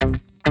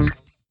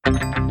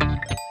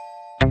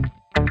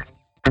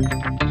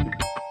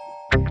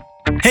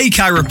Hey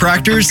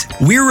chiropractors,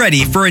 we're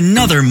ready for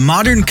another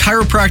modern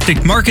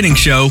chiropractic marketing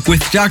show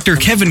with Dr.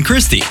 Kevin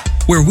Christie,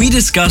 where we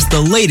discuss the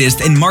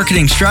latest in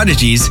marketing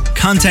strategies,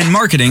 content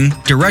marketing,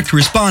 direct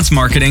response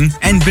marketing,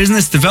 and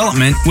business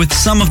development with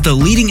some of the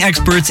leading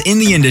experts in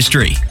the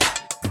industry.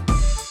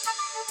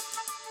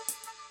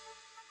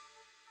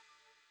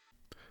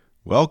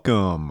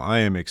 Welcome. I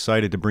am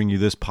excited to bring you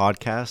this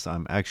podcast.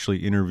 I'm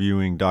actually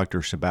interviewing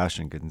Dr.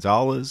 Sebastian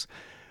Gonzalez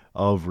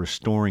of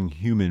Restoring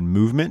Human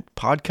Movement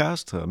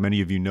podcast.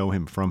 Many of you know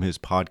him from his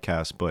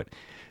podcast, but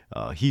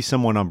he's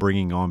someone I'm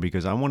bringing on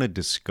because I want to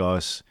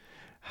discuss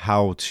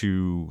how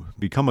to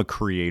become a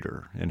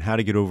creator and how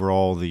to get over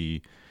all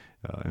the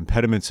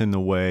impediments in the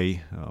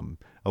way.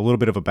 A little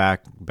bit of a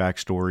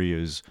backstory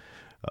is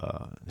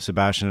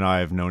Sebastian and I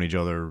have known each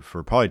other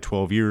for probably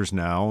 12 years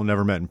now,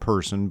 never met in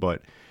person,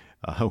 but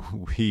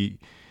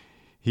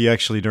he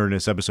actually, during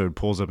this episode,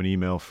 pulls up an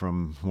email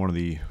from one of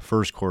the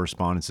first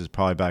correspondences,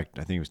 probably back,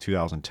 I think it was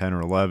 2010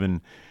 or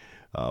 11,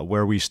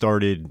 where we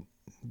started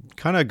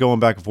kind of going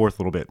back and forth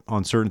a little bit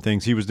on certain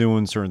things he was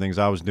doing, certain things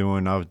I was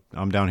doing.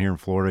 I'm down here in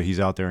Florida. He's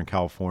out there in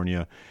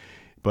California.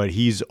 But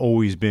he's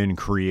always been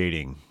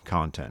creating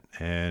content.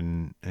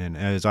 And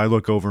as I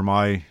look over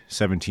my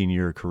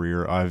 17-year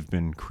career, I've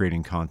been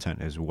creating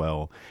content as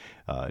well.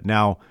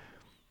 Now,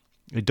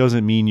 it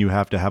doesn't mean you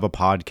have to have a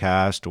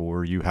podcast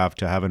or you have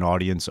to have an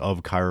audience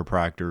of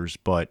chiropractors,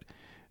 but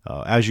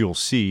as you'll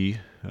see,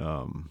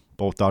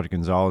 both Dr.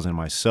 Gonzalez and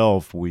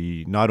myself,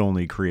 we not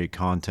only create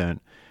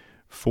content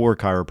for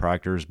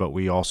chiropractors, but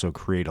we also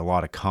create a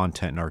lot of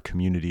content in our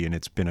community, and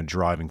it's been a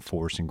driving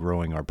force in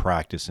growing our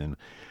practice and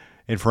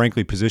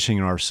frankly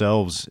positioning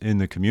ourselves in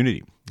the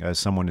community as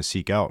someone to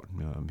seek out.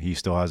 He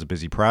still has a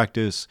busy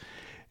practice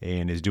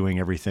and is doing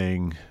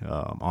everything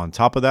on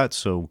top of that,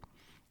 so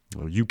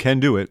you can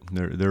do it.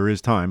 There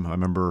is time. I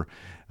remember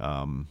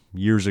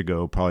years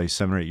ago, probably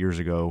 7 or 8 years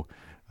ago,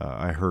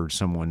 I heard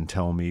someone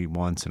tell me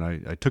once, and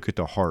I took it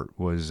to heart,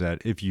 was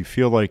that if you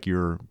feel like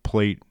your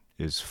plate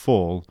is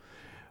full,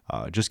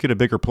 just get a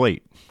bigger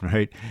plate,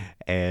 right?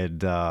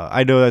 And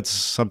I know that's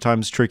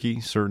sometimes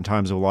tricky. Certain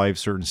times of life,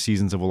 certain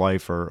seasons of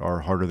life are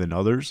harder than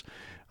others.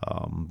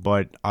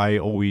 But I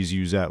always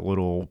use that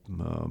little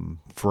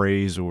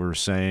phrase or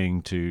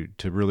saying to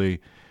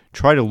really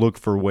try to look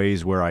for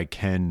ways where I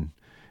can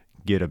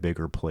get a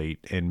bigger plate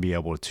and be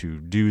able to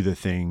do the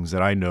things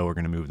that I know are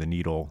going to move the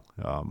needle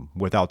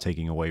without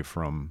taking away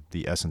from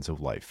the essence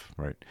of life,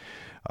 right?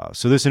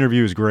 So this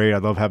interview is great. I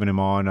love having him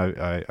on.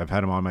 I've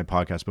had him on my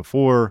podcast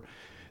before.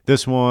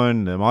 This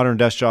one, the Modern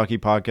Desk Jockey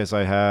podcast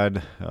I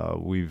had,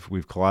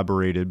 we've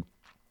collaborated.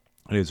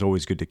 It's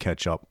always good to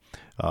catch up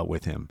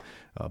with him.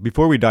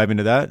 Before we dive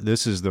into that,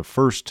 this is the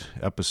first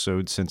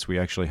episode since we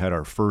actually had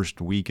our first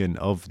weekend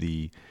of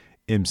the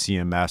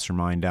MCM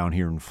Mastermind down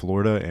here in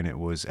Florida, and it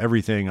was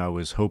everything I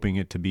was hoping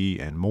it to be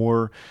and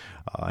more,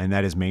 and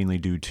that is mainly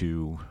due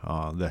to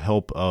the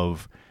help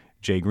of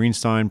Jay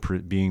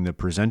Greenstein being the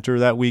presenter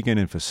that weekend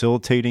and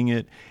facilitating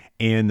it,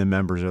 and the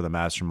members of the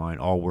Mastermind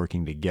all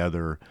working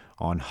together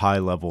on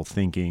high-level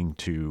thinking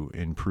to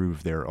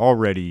improve their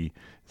already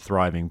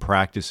thriving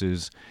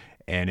practices,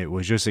 and it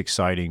was just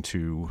exciting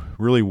to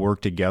really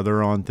work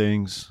together on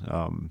things.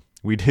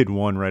 We did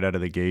one right out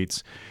of the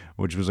gates,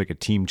 which was like a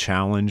team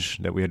challenge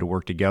that we had to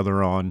work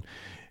together on.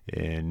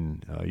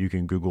 And you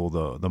can Google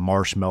the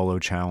marshmallow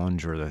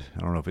challenge, or I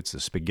don't know if it's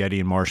the spaghetti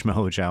and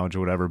marshmallow challenge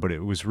or whatever, but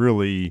it was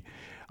really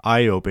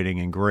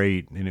eye-opening and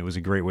great. And it was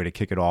a great way to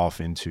kick it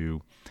off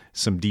into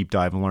some deep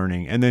dive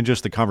learning. And then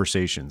just the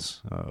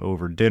conversations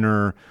over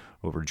dinner,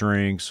 over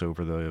drinks,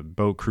 over the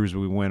boat cruise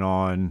we went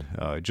on.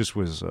 It just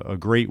was a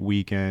great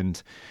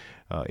weekend.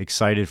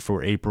 Excited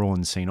for April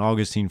in St.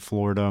 Augustine,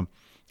 Florida.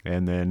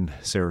 And then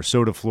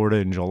Sarasota, Florida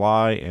in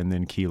July, and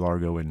then Key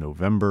Largo in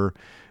November.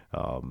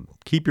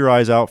 Keep your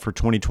eyes out for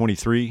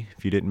 2023.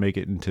 If you didn't make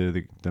it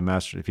into the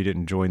master, if you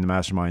didn't join the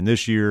Mastermind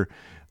this year,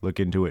 look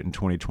into it in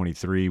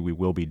 2023. We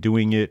will be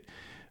doing it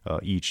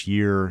each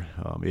year.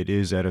 It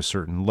is at a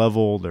certain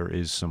level. There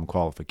is some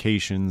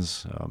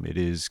qualifications. It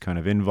is kind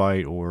of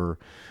invite or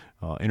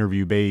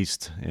interview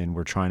based, and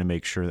we're trying to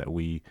make sure that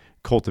we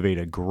cultivate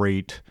a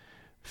great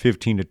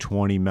 15 to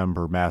 20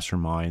 member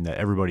mastermind that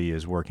everybody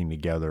is working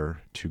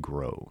together to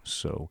grow.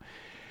 So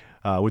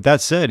with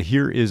that said,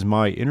 here is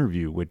my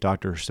interview with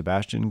Dr.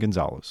 Sebastian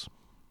Gonzalez.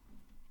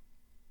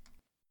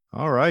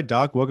 All right,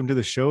 Doc, welcome to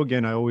the show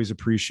again. I always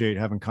appreciate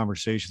having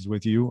conversations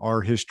with you.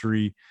 Our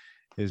history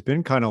has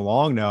been kind of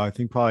long now. I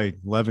think probably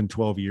 11,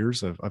 12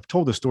 years. I've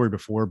told the story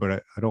before, but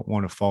I don't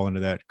want to fall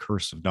into that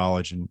curse of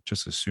knowledge and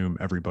just assume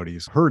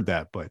everybody's heard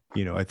that. But,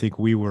 I think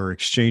we were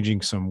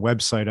exchanging some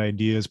website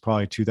ideas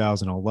probably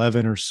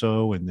 2011 or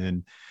so. And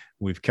then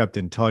we've kept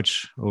in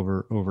touch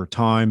over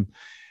time.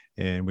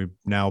 And we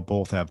now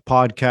both have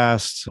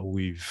podcasts.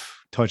 We've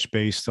touched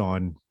base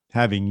on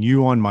having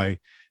you on my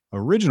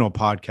original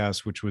podcast,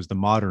 which was the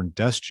Modern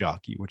Desk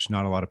Jockey, which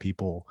not a lot of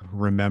people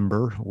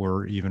remember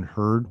or even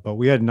heard, but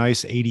we had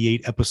nice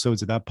 88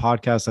 episodes of that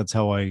podcast. That's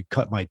how I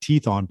cut my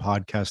teeth on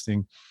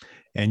podcasting.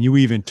 And you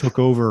even took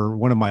over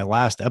one of my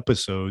last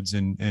episodes,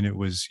 and it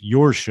was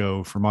your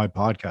show for my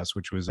podcast,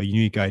 which was a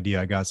unique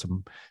idea I got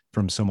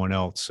from someone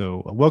else.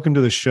 So welcome to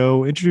the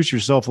show. Introduce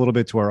yourself a little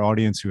bit to our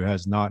audience who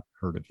has not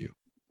heard of you.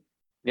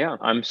 Yeah,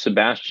 I'm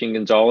Sebastian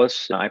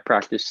Gonzalez. I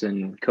practice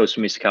in Costa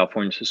Mesa,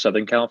 California, so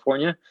Southern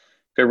California.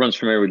 If everyone's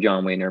familiar with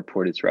John Wayne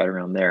Airport, it's right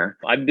around there.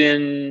 I've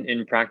been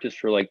in practice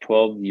for like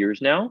 12 years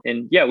now.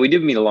 And yeah, we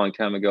did meet a long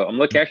time ago. I'm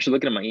actually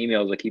looking at my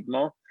emails. I keep them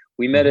all.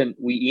 We met and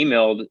we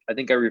emailed. I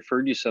think I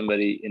referred you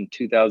somebody in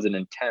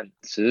 2010.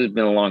 So this has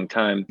been a long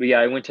time. But yeah,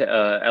 I went to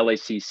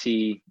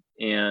LACC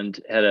and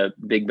had a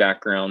big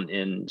background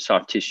in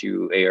soft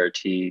tissue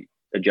ART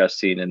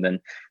adjusting. And then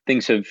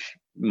things have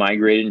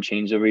migrated and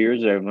changed over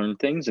years. I've learned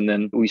things. And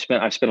then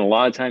I've spent a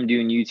lot of time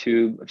doing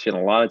YouTube. I've spent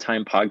a lot of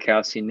time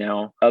podcasting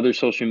now. Other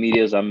social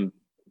medias I'm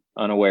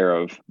unaware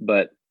of.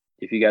 But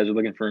if you guys are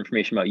looking for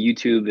information about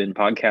YouTube and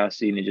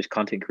podcasting and just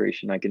content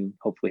creation, I can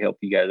hopefully help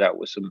you guys out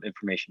with some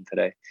information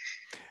today.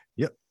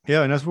 Yep.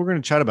 Yeah. And that's what we're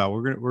going to chat about.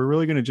 We're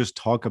really going to just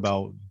talk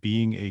about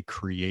being a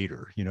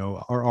creator. You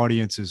know, our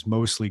audience is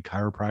mostly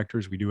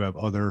chiropractors. We do have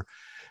other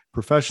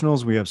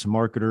professionals. We have some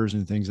marketers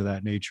and things of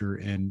that nature.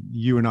 And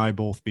you and I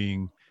both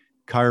being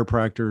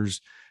chiropractors,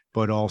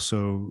 but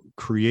also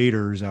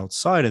creators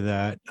outside of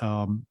that,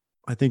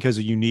 I think has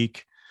a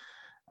unique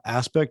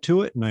aspect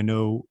to it. And I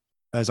know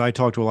as I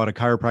talk to a lot of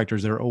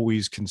chiropractors, they're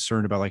always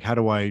concerned about like, how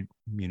do I,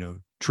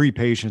 treat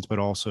patients, but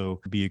also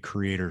be a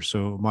creator.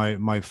 So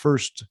my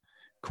first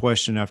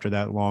question after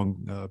that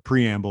long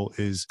preamble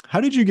is, how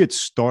did you get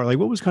started? Like,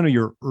 what was kind of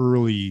your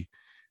early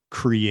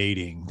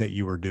creating that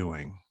you were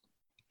doing?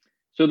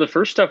 So the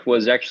first stuff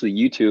was actually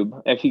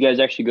YouTube. If you guys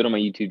actually go to my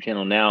YouTube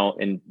channel now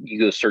and you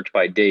go search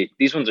by date,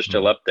 these ones are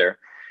still up there.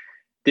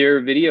 There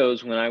are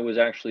videos when I was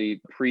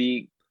actually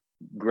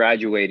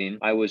graduating,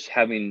 I was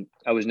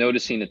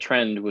noticing a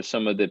trend with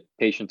some of the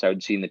patients I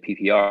would see in the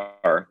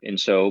PPR. And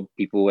so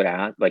people would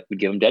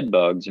give them dead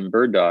bugs and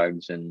bird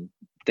dogs and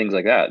things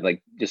like that,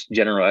 like just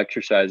general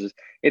exercises.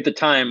 At the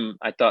time,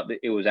 I thought that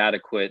it was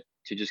adequate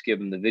to just give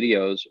them the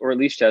videos, or at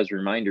least as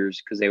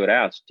reminders, because they would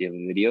ask, do you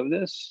have a video of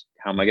this?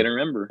 How am I going to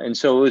remember? And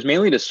so it was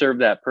mainly to serve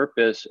that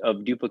purpose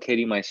of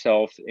duplicating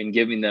myself and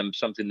giving them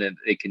something that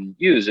they can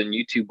use. And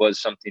YouTube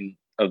was something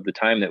of the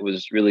time that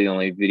was really the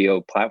only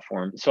video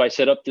platform. So I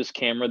set up this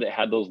camera that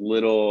had those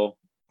little,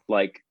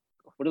 what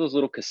are those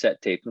little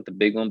cassette tapes? Not the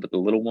big one, but the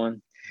little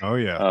one. Oh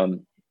yeah.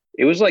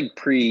 It was like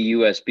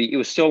pre-USB. It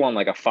was still on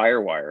like a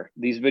FireWire.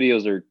 These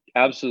videos are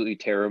absolutely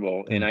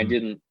terrible. And I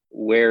didn't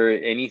wear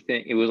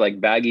anything. It was like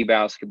baggy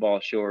basketball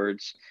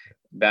shorts,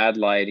 bad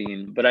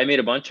lighting, but I made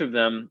a bunch of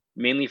them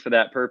mainly for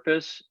that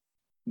purpose.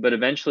 But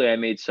eventually I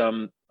made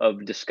some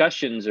of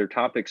discussions or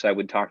topics I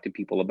would talk to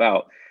people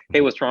about.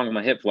 Hey, what's wrong with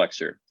my hip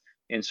flexor?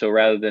 And so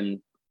rather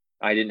than,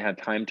 I didn't have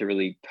time to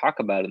really talk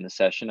about it in the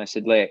session, I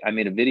said, I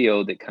made a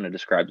video that kind of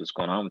describes what's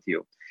going on with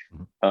you.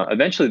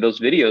 Eventually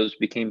those videos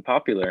became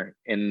popular.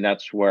 And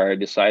that's where I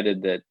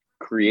decided that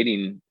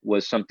creating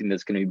was something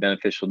that's going to be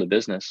beneficial to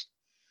business.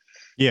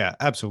 Yeah,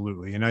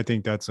 absolutely. And I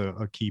think that's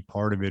a key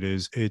part of it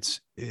is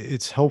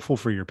it's helpful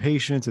for your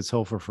patients. It's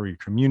helpful for your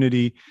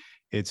community.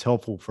 It's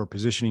helpful for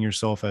positioning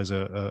yourself as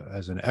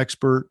an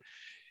expert.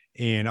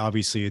 And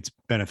obviously it's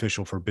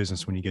beneficial for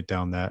business when you get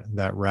down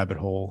that rabbit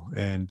hole.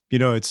 And,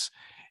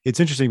 it's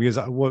interesting because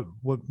what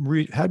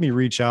had me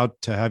reach out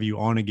to have you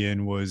on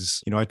again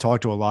was, I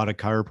talked to a lot of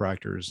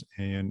chiropractors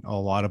and a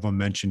lot of them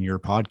mentioned your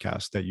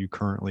podcast that you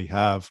currently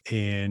have.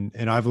 And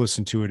I've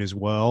listened to it as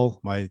well.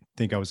 I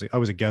think I was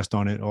a guest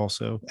on it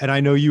also. And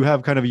I know you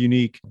have kind of a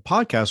unique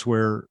podcast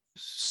where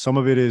some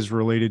of it is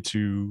related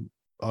to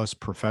us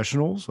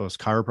professionals, us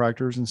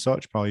chiropractors and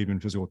such, probably even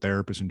physical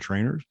therapists and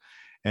trainers.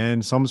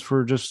 And some's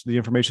for just the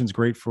information is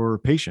great for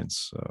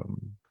patients.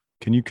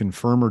 Can you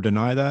confirm or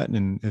deny that?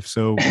 And if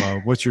so,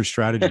 what's your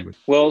strategy?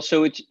 Well,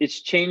 so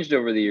it's changed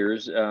over the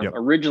years.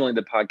 Originally,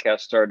 the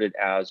podcast started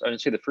as, I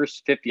would say the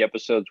first 50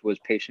 episodes was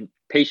patient,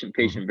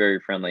 very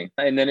friendly.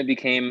 And then it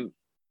became,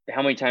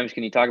 how many times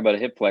can you talk about a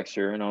hip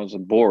flexor? And I was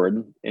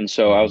bored. And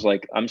so I was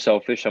like, I'm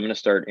selfish. I'm going to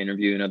start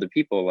interviewing other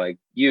people like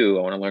you.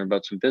 I want to learn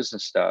about some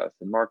business stuff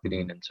and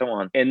marketing and so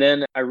on. And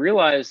then I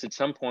realized at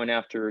some point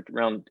after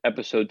around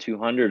episode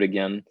 200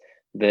 again,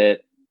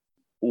 that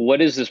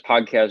what is this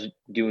podcast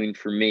doing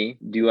for me?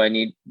 Do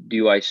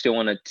I still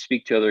want to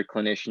speak to other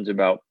clinicians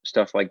about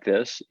stuff like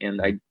this?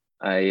 And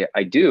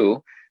I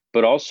do,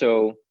 but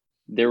also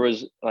there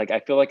was I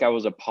feel like I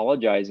was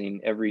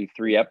apologizing every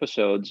 3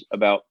 episodes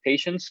about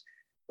patients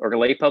or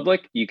lay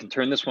public. You can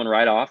turn this one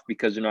right off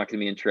because they're not going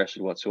to be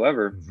interested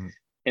whatsoever.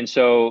 And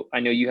so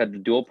I know you had the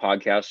dual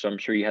podcast, so I'm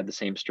sure you had the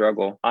same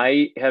struggle.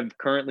 I have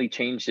currently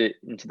changed it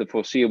into the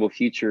foreseeable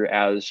future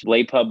as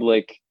lay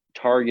public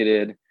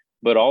targeted,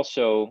 but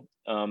also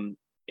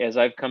as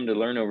I've come to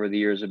learn over the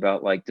years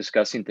about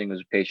discussing things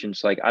with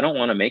patients, I don't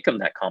want to make them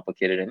that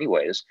complicated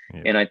anyways.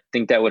 Yeah. And I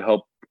think that would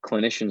help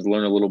clinicians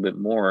learn a little bit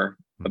more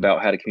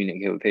about how to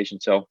communicate with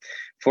patients. So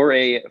for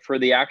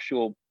the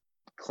actual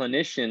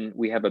clinician,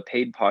 we have a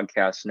paid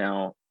podcast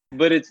now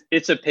But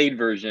it's a paid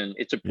version.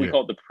 We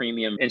call it the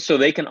premium. And so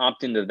they can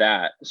opt into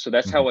that. So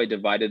that's how I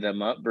divided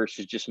them up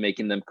versus just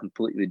making them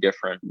completely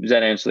different. Does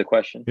that answer the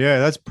question? Yeah,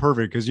 that's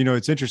perfect. Because,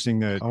 it's interesting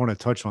that I want to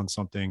touch on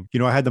something.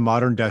 I had the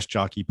Modern Desk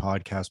Jockey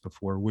podcast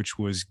before, which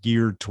was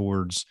geared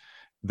towards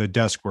the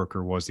desk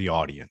worker was the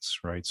audience,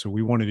 right? So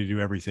we wanted to do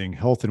everything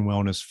health and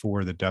wellness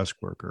for the desk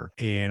worker.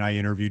 And I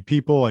interviewed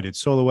people, I did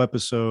solo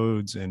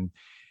episodes and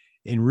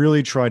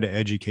really tried to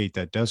educate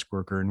that desk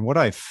worker. And what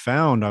I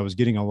found, I was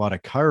getting a lot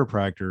of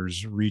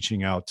chiropractors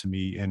reaching out to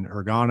me and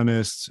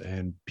ergonomists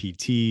and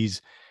PTs,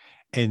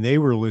 and they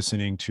were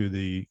listening to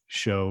the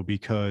show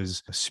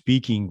because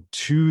speaking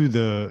to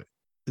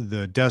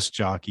the desk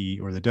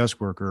jockey or the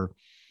desk worker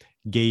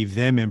gave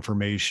them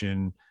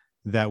information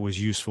that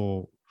was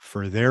useful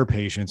for their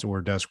patients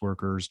or desk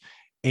workers.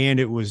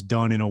 And it was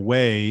done in a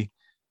way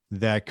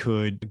that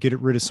could get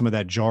rid of some of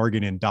that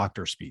jargon and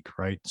doctor speak,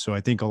 right? So I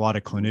think a lot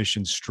of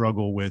clinicians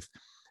struggle with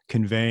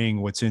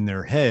conveying what's in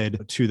their head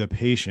to the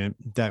patient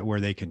where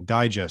they can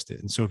digest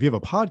it. And so if you have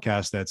a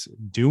podcast that's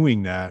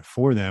doing that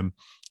for them,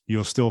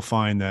 you'll still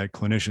find that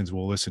clinicians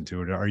will listen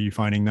to it. Are you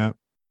finding that?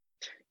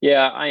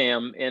 Yeah, I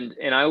am. And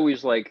I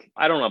always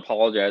I don't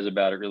apologize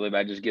about it really, but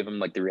I just give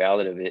them the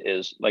reality of it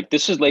is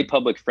this is lay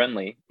public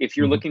friendly. If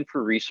you're looking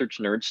for research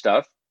nerd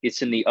stuff,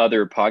 it's in the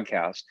other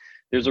podcast.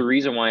 There's a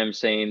reason why I'm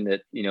saying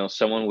that,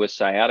 someone with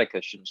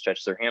sciatica shouldn't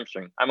stretch their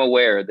hamstring. I'm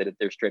aware that if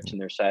they're stretching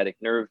their sciatic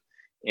nerve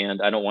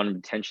and I don't want them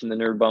to tension the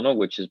nerve bundle,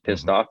 which is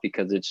pissed off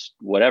because it's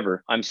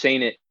whatever. I'm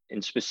saying it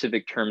in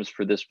specific terms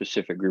for this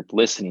specific group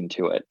listening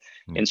to it.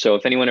 And so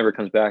if anyone ever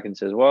comes back and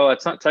says, well,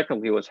 that's not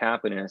technically what's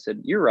happening, I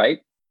said, you're right.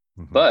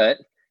 But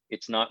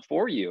it's not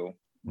for you.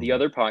 The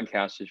other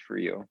podcast is for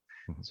you.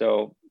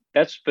 So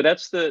that's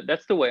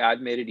the way I've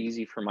made it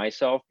easy for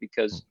myself,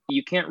 because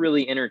you can't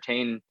really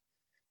entertain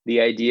the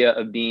idea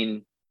of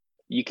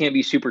you can't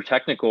be super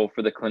technical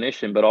for the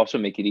clinician, but also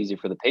make it easy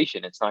for the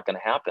patient. It's not going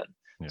to happen.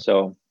 Yeah.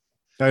 So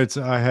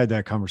I had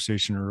that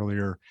conversation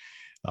earlier.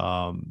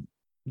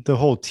 The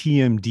whole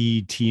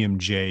TMD,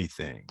 TMJ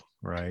thing,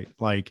 right?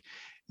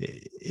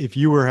 If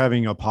you were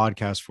having a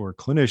podcast for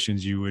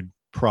clinicians, you would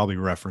probably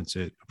reference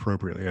it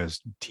appropriately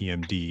as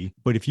TMD.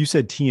 But if you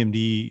said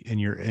TMD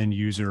and your end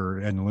user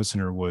and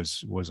listener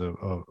was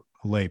a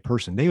lay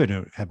person, they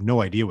would have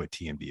no idea what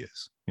TMD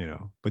is,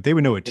 but they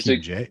would know what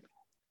TMJ.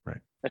 Right.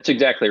 That's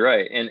exactly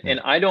right.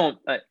 And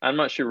I'm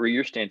not sure where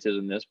your stance is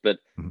in this, but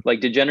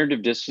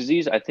degenerative disc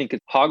disease, I think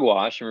it's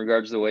hogwash in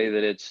regards to the way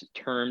that it's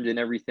termed and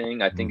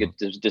everything. I think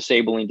it's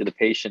disabling to the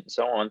patient and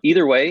so on.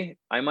 Either way,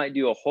 I might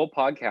do a whole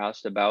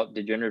podcast about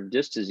degenerative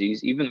disc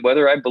disease, even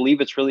whether I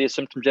believe it's really a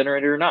symptom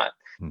generator or not.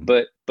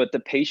 But the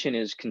patient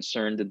is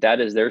concerned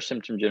that is their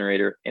symptom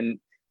generator, and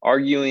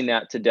arguing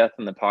that to death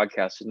in the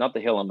podcast is not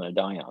the hill I'm going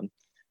to die on.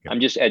 Yep. I'm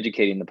just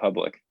educating the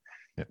public.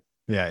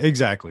 Yeah,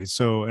 exactly.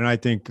 So, and I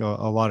think a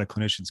lot of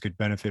clinicians could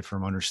benefit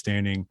from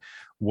understanding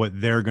what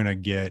they're going to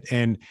get.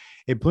 And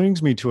it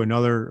brings me to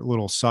another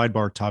little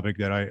sidebar topic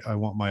that I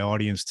want my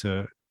audience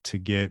to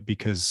get,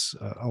 because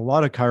a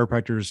lot of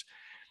chiropractors,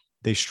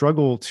 they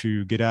struggle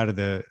to get out of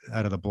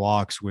the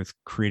blocks with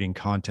creating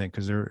content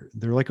because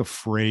they're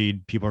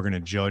afraid people are going to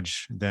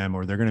judge them,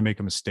 or they're going to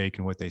make a mistake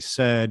in what they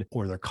said,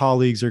 or their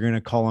colleagues are going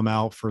to call them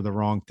out for the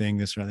wrong thing,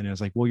 this or that. And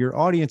it's well, your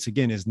audience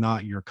again is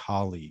not your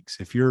colleagues.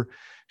 If you're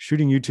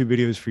shooting YouTube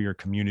videos for your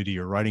community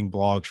or writing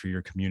blogs for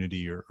your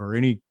community or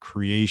any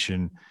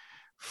creation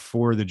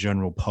for the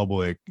general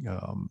public,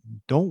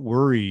 don't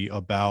worry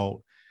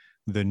about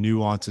the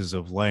nuances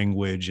of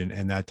language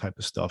and that type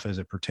of stuff as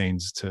it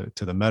pertains to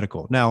the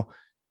medical. Now,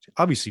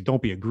 obviously,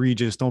 don't be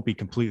egregious, don't be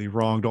completely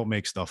wrong, don't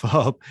make stuff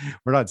up.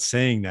 We're not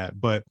saying that,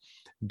 but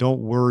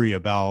don't worry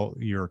about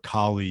your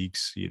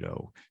colleagues,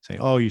 saying,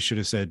 oh, you should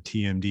have said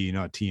TMD,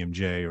 not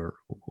TMJ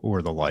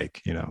or the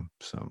like,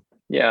 so.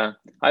 Yeah.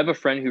 I have a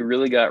friend who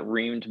really got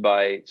reamed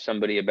by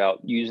somebody about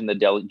using the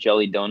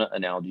jelly donut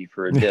analogy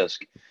for a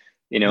disc.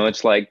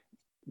 It's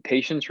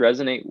patients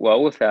resonate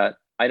well with that.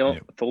 I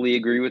don't fully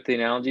agree with the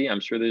analogy. I'm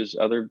sure there's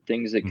other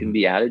things that can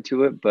be added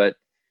to it, but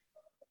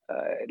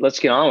let's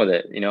get on with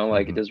it.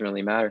 It doesn't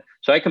really matter.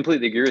 So I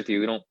completely agree with you.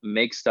 We don't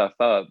make stuff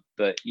up,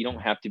 but you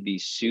don't have to be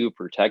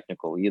super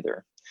technical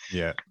either.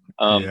 Yeah.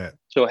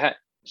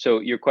 So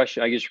your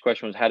question, I guess your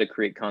question was how to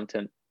create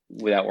content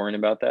without worrying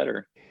about that,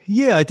 or?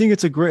 Yeah, I think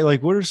it's a great,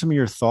 what are some of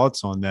your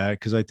thoughts on that?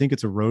 Because I think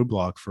it's a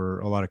roadblock for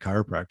a lot of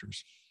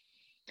chiropractors.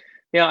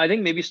 Yeah, I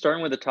think maybe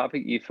starting with a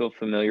topic you feel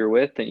familiar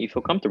with and you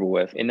feel comfortable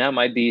with. And that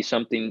might be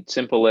something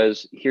simple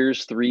as,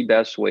 here's 3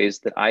 best ways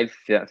that I've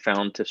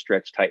found to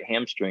stretch tight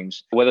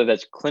hamstrings. Whether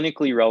that's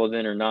clinically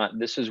relevant or not,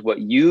 this is what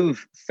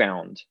you've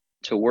found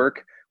to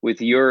work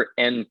with your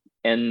end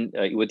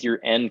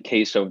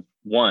case of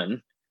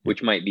 1,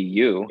 which might be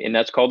you. And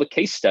that's called a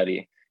case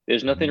study.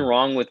 There's nothing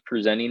wrong with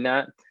presenting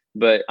that,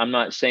 but I'm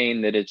not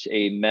saying that it's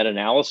a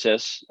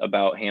meta-analysis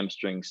about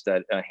hamstring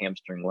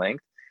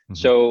length.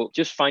 So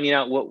just finding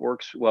out what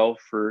works well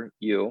for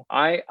you.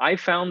 I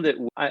found that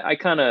I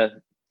kind of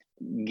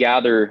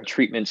gather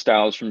treatment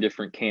styles from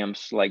different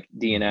camps like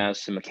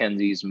DNS and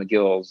McKenzie's and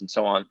McGill's and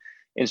so on.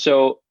 And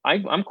so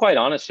I'm quite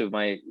honest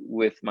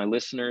with my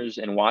listeners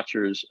and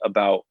watchers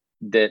about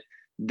that.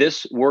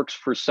 This works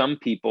for some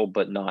people,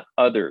 but not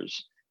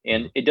others.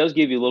 And it does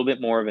give you a little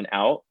bit more of an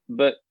out,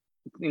 but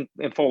in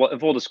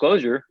full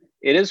disclosure,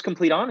 it is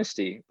complete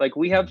honesty. Like,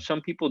 we have some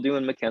people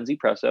doing McKenzie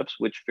press ups,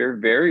 which fare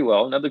very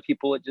well, and other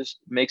people, it just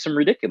makes them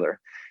ridiculous.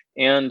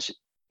 And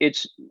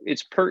it's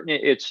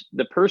pertinent. It's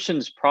the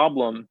person's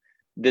problem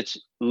that's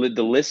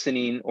the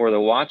listening or the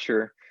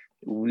watcher.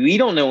 We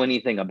don't know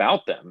anything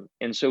about them,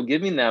 and so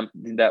giving them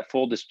that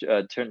full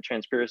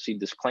transparency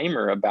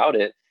disclaimer about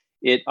it,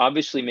 it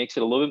obviously makes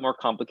it a little bit more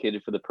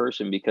complicated for the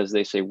person, because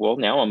they say, well,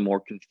 now I'm more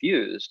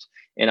confused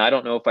and I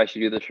don't know if I should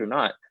do this or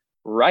not.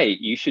 Right.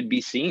 You should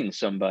be seeing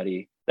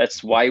somebody.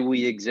 That's why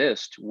we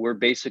exist. We're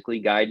basically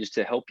guides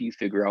to help you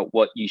figure out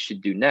what you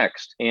should do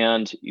next.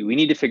 And we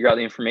need to figure out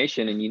the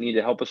information, and you need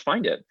to help us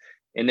find it.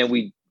 And then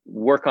we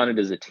work on it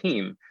as a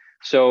team.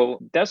 So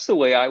that's the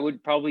way I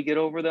would probably get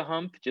over the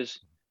hump.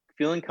 Just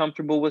feeling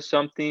comfortable with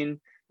something,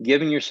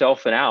 giving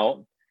yourself an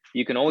out.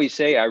 You can always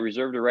say, I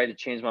reserve the right to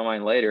change my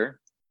mind later.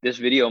 This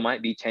video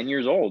might be 10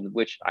 years old,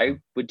 which I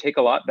would take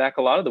a lot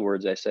of the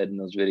words I said in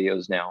those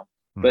videos now,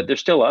 but they're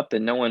still up,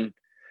 and no one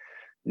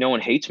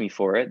hates me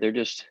for it. They're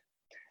just,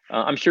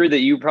 I'm sure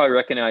that you probably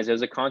recognize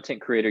as a content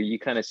creator, you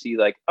kind of see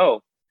like,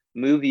 oh,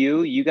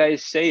 you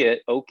guys say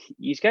it okay.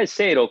 You guys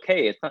say it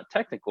okay. It's not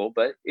technical,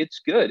 but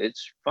it's good.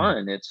 It's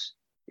fun.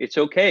 It's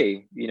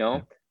okay.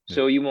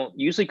 So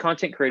usually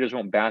content creators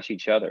won't bash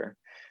each other.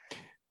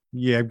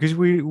 Yeah, because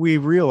we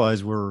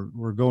realize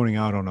we're going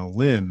out on a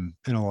limb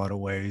in a lot of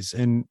ways.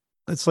 And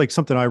it's like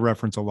something I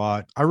reference a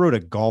lot. I wrote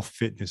a golf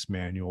fitness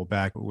manual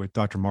back with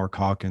Dr. Mark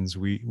Hawkins.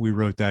 We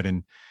wrote that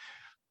in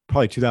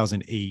probably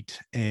 2008,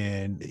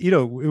 and it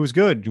was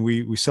good.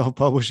 We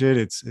self-published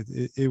it.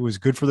 It was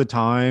good for the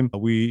time.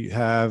 We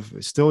have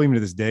still, even to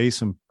this day,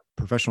 some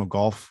professional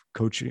golf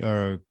coaching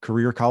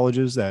career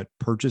colleges that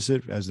purchase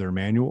it as their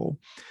manual.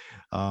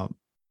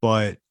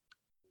 But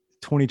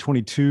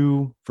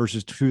 2022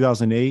 versus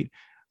 2008,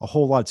 a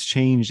whole lot's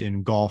changed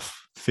in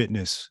golf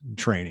fitness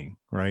training,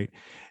 right?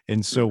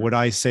 And so would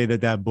I say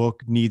that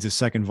book needs a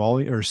second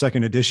volume or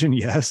second edition?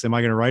 Yes. Am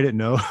I going to write it?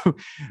 No,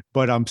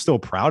 but I'm still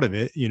proud of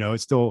it.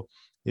 It's still,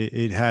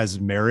 it has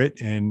merit,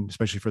 and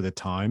especially for the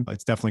time,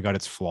 it's definitely got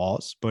its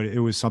flaws, but it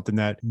was something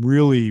that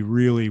really,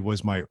 really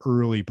was my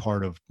early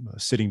part of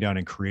sitting down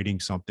and creating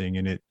something.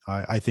 And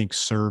I think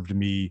served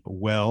me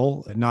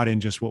well, not in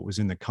just what was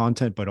in the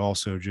content, but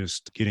also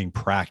just getting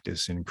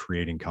practice in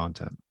creating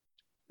content.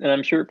 And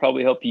I'm sure it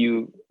probably helped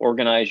you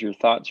organize your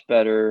thoughts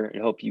better.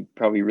 It helped you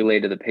probably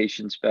relate to the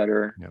patients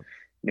better,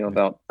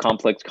 about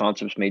complex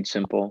concepts made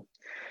simple.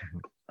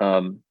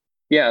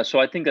 Yeah. So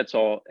I think that's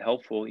all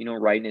helpful,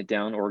 writing it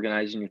down,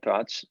 organizing your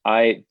thoughts.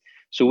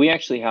 So we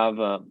actually have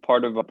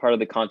part of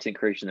the content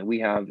creation that we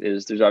have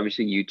is there's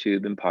obviously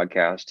YouTube and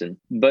podcast,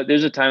 but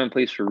there's a time and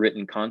place for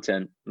written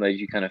content, as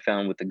you kind of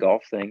found with the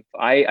golf thing.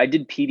 I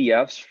did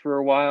PDFs for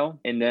a while,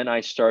 and then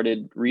I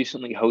started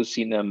recently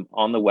hosting them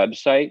on the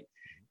website.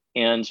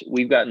 And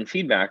we've gotten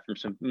feedback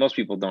from most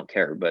people don't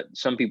care, but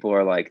some people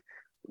are like,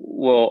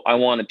 well, I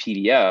want a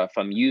PDF.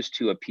 I'm used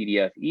to a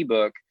PDF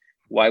ebook.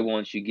 Why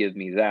won't you give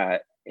me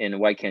that? And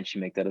why can't you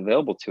make that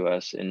available to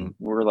us? And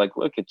we're like,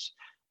 look, it's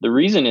the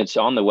reason it's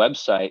on the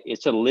website.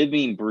 It's a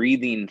living,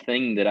 breathing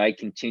thing that I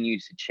continue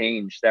to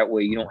change. That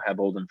way you don't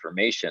have old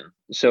information.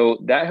 So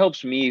that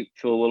helps me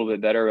feel a little bit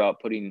better about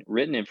putting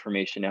written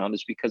information out,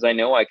 is because I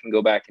know I can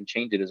go back and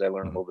change it as I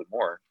learn a little bit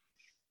more.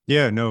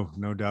 Yeah, no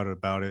doubt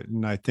about it.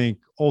 And I think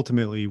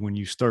ultimately when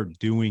you start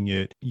doing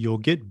it, you'll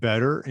get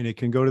better, and it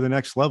can go to the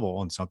next level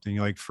on something.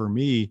 Like for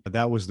me,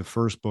 that was the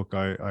first book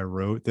I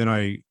wrote. Then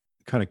I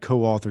kind of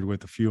co-authored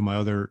with a few of my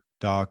other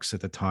docs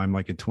at the time,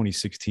 like in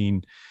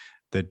 2016,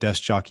 the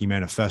Desk Jockey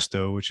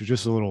Manifesto, which is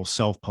just a little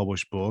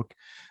self-published book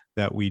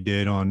that we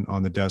did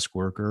on the desk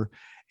worker.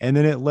 And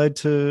then it led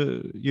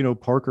to,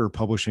 Parker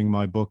publishing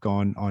my book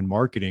on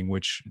marketing,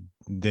 which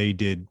they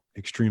did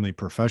extremely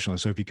professionally.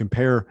 So if you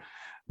compare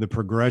the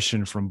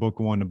progression from book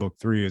 1 to book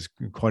 3, is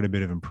quite a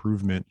bit of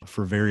improvement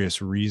for various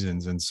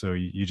reasons. And so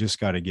you just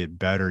got to get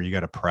better. You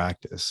got to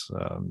practice.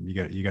 You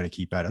got to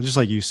keep at it. Just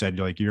like you said,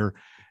 like your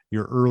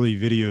early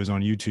videos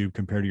on YouTube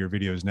compared to your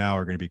videos now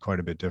are going to be quite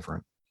a bit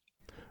different.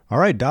 All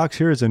right, docs,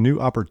 here is a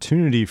new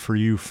opportunity for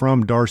you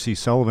from Darcy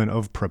Sullivan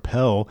of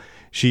Propel.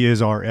 She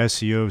is our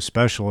SEO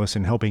specialist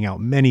in helping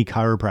out many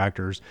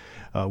chiropractors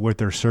with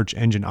their search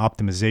engine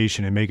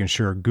optimization and making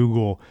sure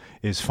Google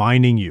is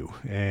finding you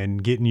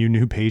and getting you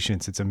new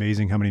patients. It's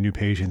amazing how many new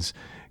patients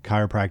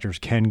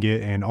chiropractors can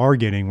get and are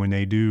getting when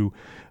they do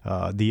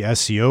the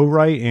SEO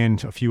right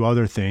and a few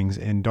other things.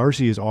 And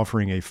Darcy is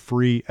offering a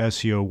free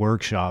SEO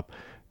workshop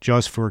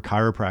just for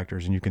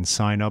chiropractors, and you can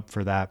sign up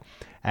for that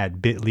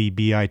at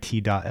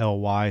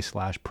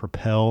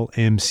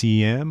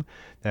bit.ly/propelmcm.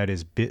 That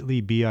is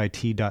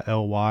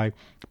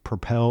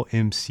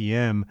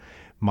bit.ly/propelmcm,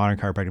 Modern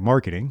Chiropractic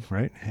Marketing,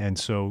 right? And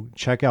so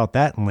check out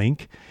that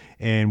link,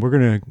 and we're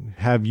going to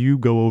have you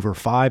go over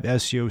 5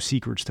 SEO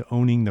secrets to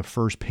owning the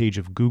first page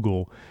of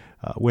Google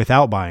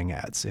without buying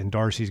ads. And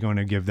Darcy's going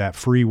to give that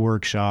free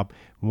workshop,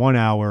 1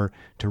 hour,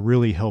 to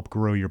really help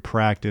grow your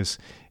practice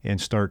and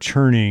start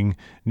churning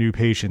new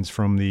patients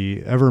from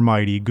the ever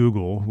mighty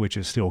Google, which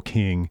is still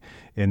king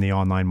in the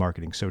online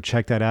marketing. So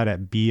check that out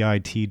at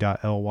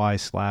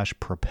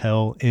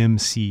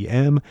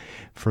bit.ly/propelmcm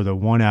for the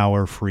 1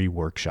 hour free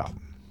workshop.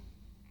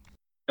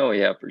 Oh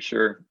yeah, for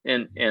sure.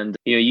 And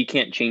you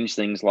can't change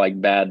things like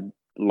bad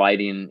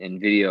lighting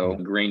and video,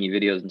 grainy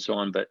videos and so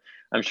on. But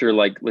I'm sure,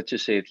 like, let's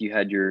just say if you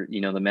had your,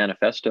 the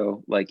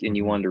manifesto, like, and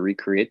you wanted to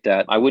recreate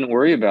that, I wouldn't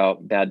worry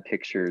about bad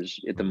pictures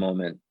at the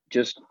moment.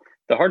 Just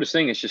the hardest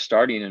thing is just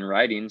starting and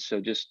writing.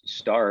 So just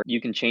start. You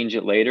can change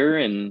it later.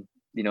 And,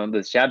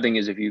 the sad thing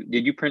is,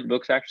 did you print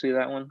books actually,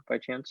 that one by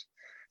chance?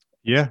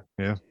 Yeah.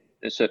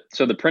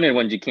 So the printed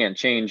ones you can't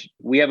change.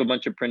 We have a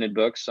bunch of printed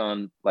books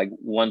on, like,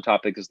 one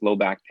topic is low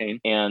back pain.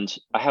 And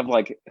I have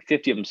like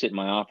 50 of them sit in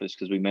my office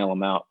because we mail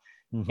them out.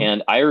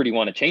 And I already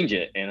want to change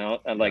it. And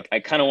I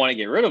kind of want to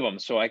get rid of them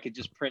so I could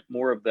just print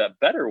more of the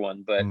better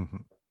one. But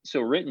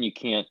so written, you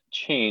can't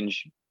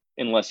change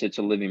unless it's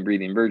a living,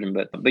 breathing version.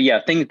 But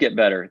yeah, things get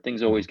better.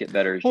 Things always get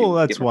better. Well,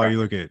 that's why you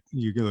look at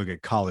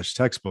college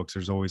textbooks.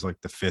 There's always like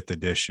the 5th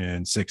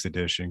edition, 6th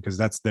edition, because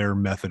that's their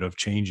method of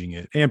changing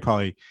it, and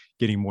probably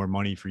getting more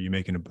money for you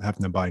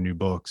having to buy new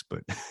books.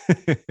 But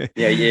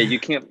yeah, you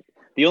can't.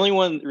 The only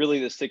one really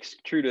that sticks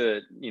true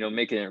to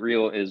making it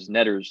real is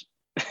Netter's.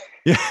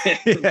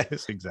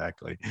 Yes,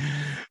 exactly.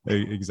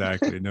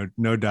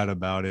 No doubt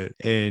about it.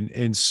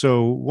 And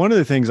so one of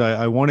the things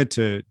I wanted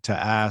to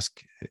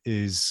ask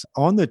is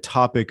on the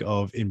topic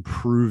of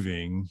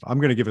improving. I'm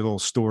going to give a little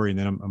story, and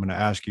then I'm going to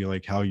ask you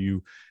like how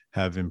you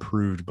have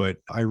improved. But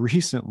I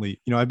recently,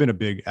 I've been a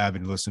big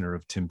avid listener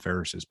of Tim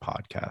Ferriss's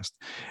podcast,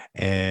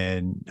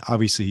 and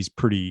obviously he's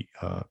pretty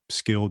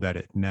skilled at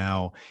it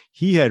now.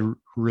 He had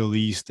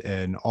released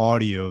an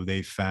audio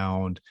they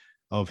found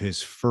of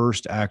his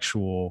first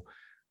actual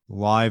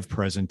live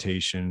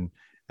presentation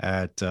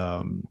at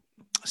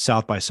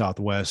South by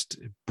Southwest,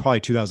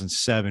 probably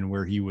 2007,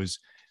 where he was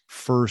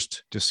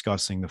first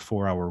discussing the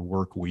 4-hour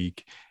work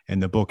week,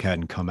 and the book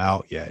hadn't come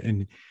out yet.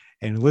 And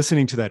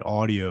listening to that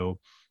audio,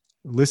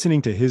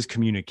 listening to his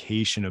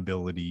communication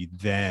ability,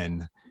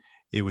 then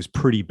it was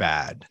pretty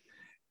bad.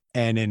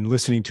 And in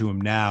listening to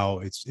him now,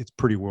 it's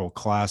pretty world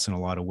class in a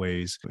lot of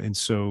ways. And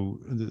so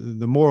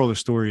the moral of the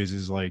story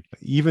is like,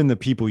 even the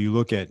people you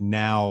look at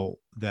now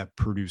that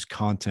produce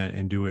content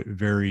and do it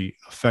very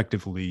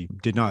effectively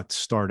did not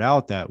start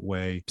out that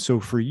way. So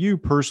for you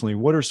personally,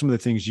 what are some of the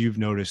things you've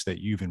noticed that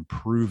you've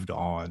improved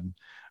on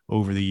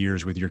over the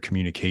years with your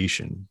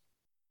communication?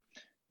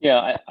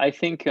 Yeah, I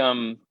think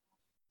at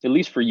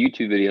least for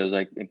YouTube videos,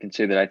 I can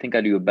say that I think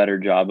I do a better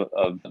job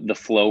of the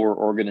flow or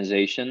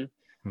organization.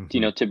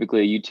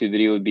 Typically a YouTube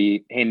video would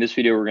be, hey, in this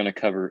video, we're going to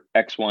cover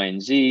X, Y, and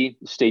Z.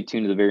 Stay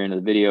tuned to the very end of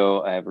the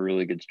video. I have a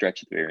really good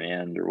stretch at the very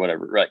end or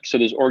whatever, right? So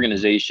there's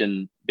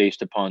organization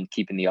based upon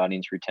keeping the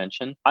audience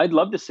retention. I'd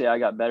love to say I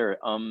got better at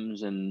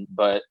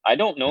but I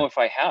don't know if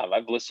I have.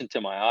 I've listened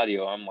to my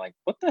audio. I'm like,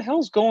 what the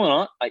hell's going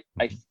on? I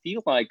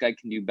feel like I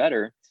can do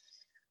better,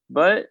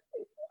 but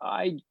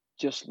I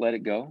just let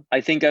it go. I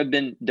think I've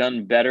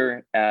done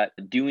better at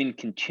doing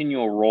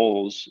continual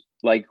rolls.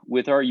 Like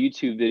with our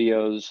YouTube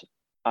videos,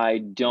 I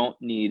don't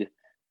need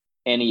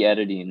any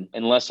editing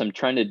unless I'm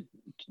trying to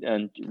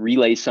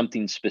relay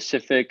something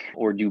specific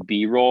or do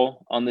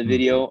B-roll on the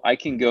video. I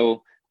can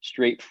go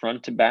straight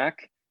front to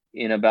back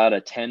in about a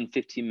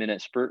 10-15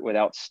 minute spurt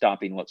without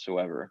stopping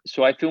whatsoever.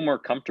 So I feel more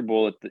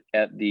comfortable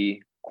at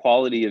the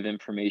quality of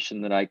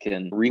information that I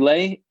can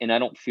relay, and I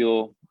don't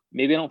feel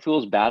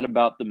as bad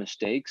about the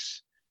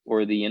mistakes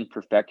or the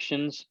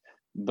imperfections,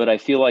 but I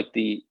feel like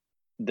the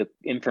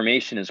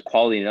information is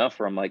quality enough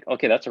where I'm like,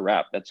 okay, that's a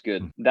wrap. That's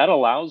good. That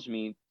allows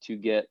me to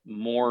get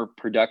more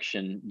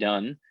production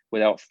done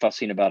without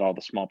fussing about all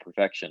the small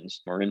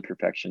perfections or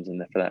imperfections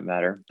for that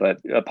matter. But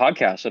a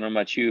podcast, I don't know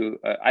about you,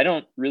 I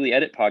don't really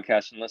edit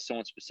podcasts unless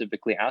someone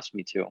specifically asks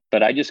me to,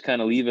 but I just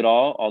kind of leave it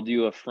all. I'll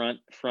do a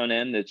front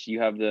end that you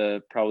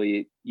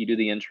do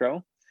the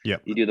intro. Yeah.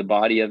 You do the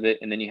body of it,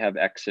 and then you have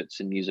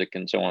exits and music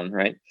and so on.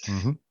 Right.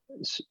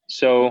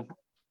 So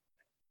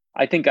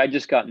I think I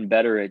just gotten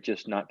better at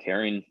just not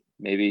caring,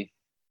 maybe.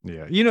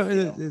 Yeah.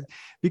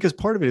 Because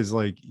part of it is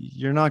like,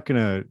 you're not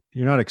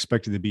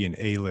expected to be an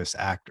A-list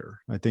actor.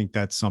 I think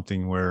that's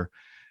something where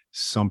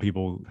some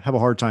people have a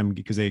hard time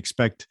because they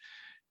expect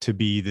to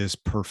be this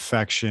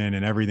perfection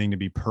and everything to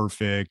be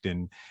perfect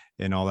and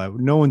all that.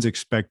 No one's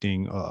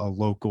expecting a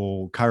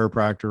local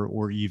chiropractor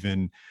or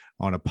even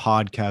on a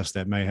podcast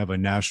that may have a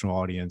national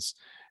audience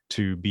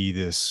to be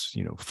this,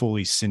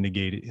 fully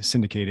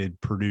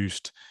syndicated,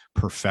 produced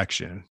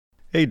perfection.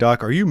 Hey,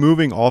 Doc, are you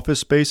moving office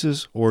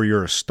spaces, or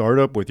you're a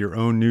startup with your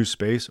own new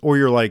space, or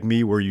you're like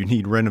me where you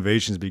need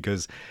renovations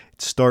because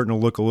it's starting to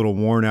look a little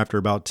worn after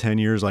about 10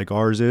 years like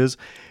ours is?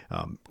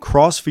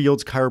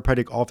 Crossfield's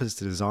Chiropractic Office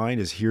Design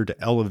is here to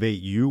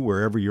elevate you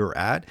wherever you're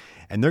at,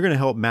 and they're going to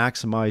help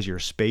maximize your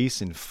space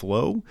and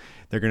flow.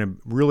 They're going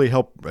to really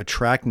help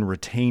attract and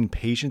retain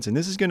patients, and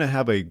this is going to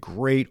have a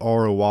great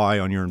ROI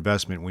on your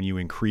investment when you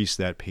increase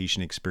that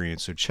patient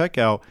experience. So check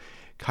out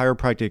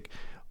Chiropractic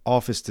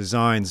Office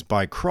Designs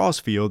by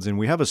Crossfields, and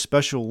we have a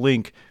special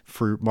link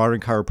for Modern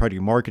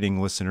Chiropractic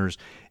Marketing listeners,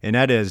 and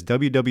that is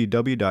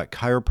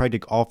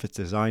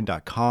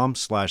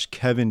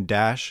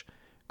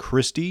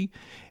www.chiropracticofficedesign.com/Kevin-Christie.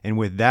 And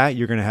with that,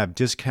 you're going to have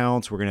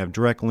discounts. We're going to have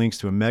direct links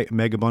to a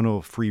mega bundle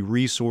of free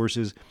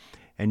resources,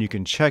 and you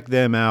can check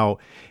them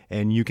out,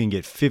 and you can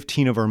get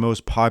 15 of our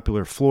most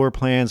popular floor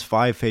plans,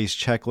 5-phase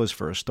checklist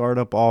for a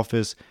startup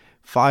office,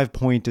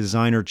 5-point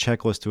designer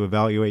checklist to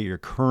evaluate your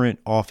current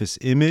office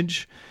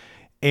image.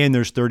 And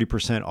there's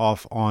 30%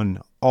 off on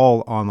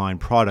all online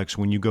products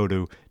when you go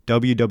to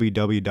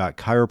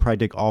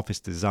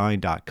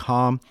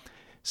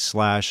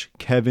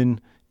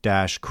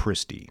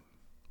www.chiropracticofficedesign.com/Kevin-Christie.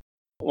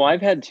 Well,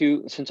 I've had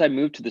since I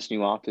moved to this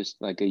new office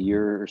like a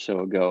year or so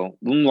ago.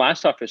 In the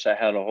last office, I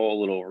had a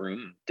whole little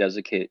room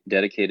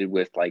dedicated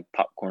with like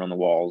popcorn on the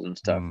walls and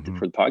stuff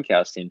for the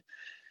podcasting.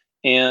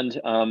 And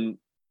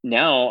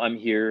now I'm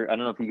here. I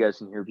don't know if you guys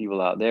can hear people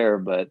out there,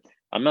 but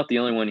I'm not the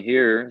only one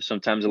here.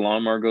 Sometimes a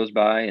lawnmower goes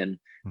by and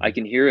I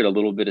can hear it a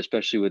little bit,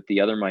 especially with the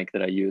other mic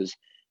that I use.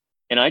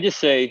 And I just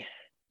say,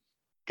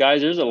 guys,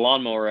 there's a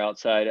lawnmower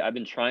outside. I've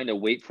been trying to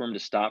wait for him to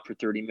stop for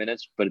 30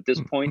 minutes, but at this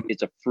point,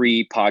 it's a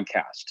free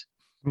podcast.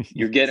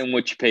 You're getting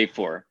what you pay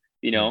for,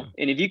 you know?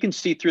 And if you can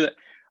see through that,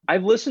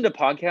 I've listened to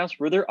podcasts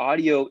where their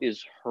audio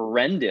is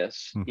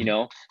horrendous. You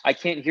know, I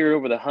can't hear it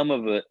over the hum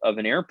of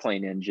an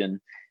airplane engine,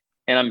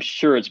 and I'm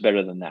sure it's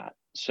better than that.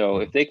 So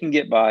if they can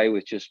get by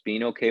with just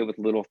being okay with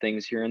little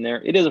things here and there,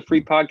 it is a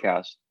free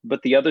podcast.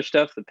 But the other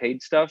stuff, the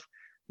paid stuff,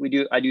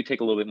 I do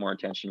take a little bit more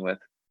attention with.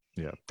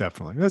 Yeah,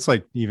 definitely. That's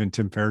like even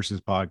Tim Ferriss's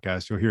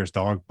podcast. You'll hear his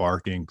dog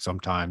barking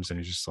sometimes, and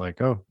he's just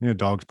like, "Oh, yeah,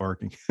 dog's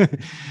barking."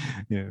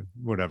 Yeah,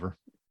 whatever.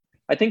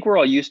 I think we're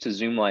all used to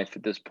Zoom life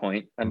at this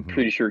point. I'm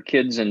pretty sure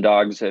kids and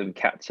dogs and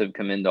cats have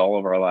come into all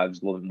of our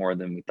lives a little bit more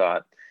than we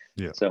thought.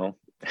 Yeah. So.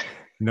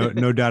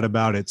 No doubt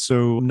about it.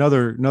 So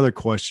another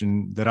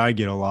question that I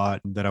get a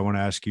lot that I want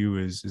to ask you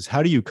is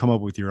how do you come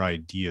up with your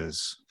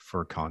ideas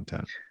for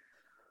content?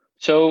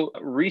 So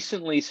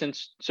recently,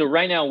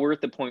 right now we're at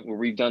the point where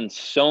we've done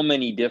so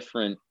many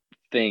different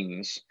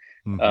things,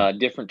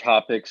 different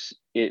topics.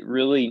 It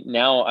really,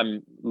 now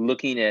I'm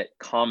looking at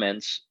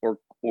comments or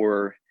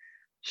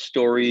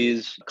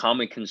stories,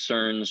 common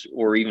concerns,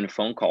 or even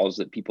phone calls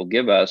that people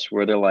give us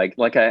where they're like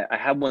I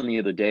had one the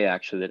other day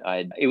actually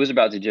it was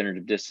about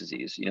degenerative disc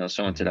disease. You know,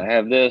 someone said, I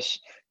have this,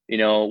 you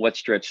know, what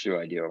stretch do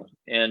I do?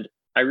 And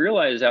I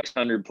realized after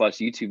 100 plus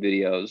YouTube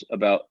videos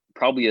about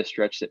probably a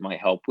stretch that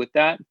might help with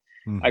that.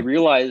 I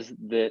realized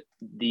that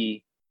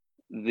the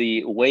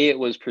way it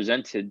was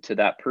presented to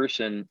that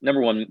person, number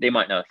one, they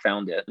might not have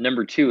found it.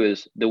 Number two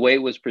is the way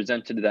it was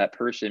presented to that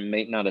person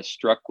may not have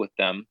struck with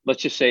them.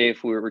 Let's just say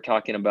if we were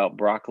talking about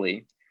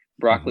broccoli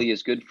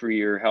is good for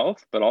your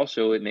health, but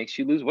also it makes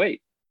you lose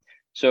weight.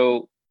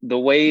 So the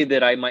way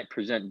that I might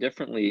present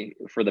differently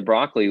for the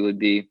broccoli would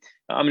be,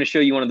 I'm going to show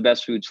you one of the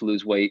best foods to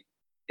lose weight.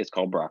 It's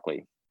called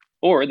broccoli.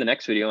 Or the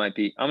next video might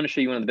be, I'm going to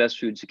show you one of the best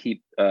foods to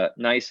keep a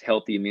nice,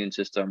 healthy immune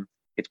system.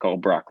 It's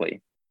called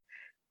broccoli.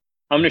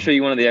 I'm going to show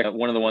you one of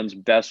the ones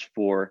best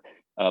for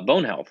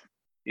bone health.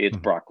 It's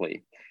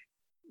broccoli.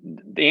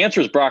 The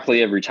answer is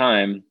broccoli every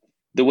time.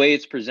 The way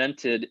it's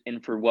presented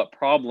and for what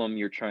problem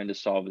you're trying to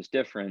solve is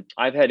different.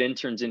 I've had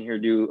interns in here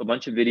do a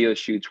bunch of video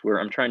shoots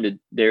where I'm trying to,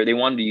 they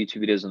want to do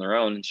YouTube videos on their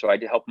own. And so I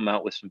had to help them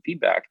out with some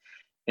feedback.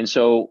 And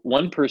so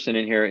one person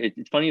in here,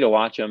 it's funny to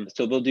watch them.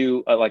 So they'll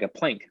do like a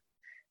plank.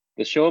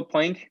 They'll show a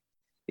plank,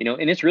 you know,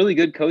 and it's really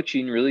good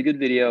coaching, really good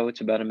video.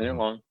 It's about a minute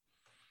long.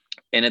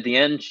 And at the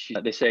end,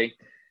 they say,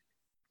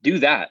 do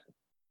that.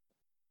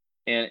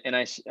 And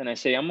I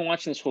say, I'm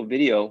watching this whole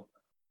video.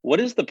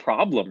 What is the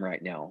problem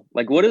right now?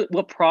 Like,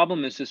 what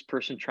problem is this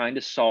person trying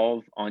to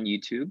solve on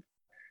YouTube?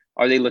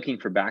 Are they looking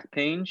for back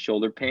pain,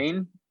 shoulder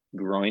pain,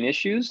 groin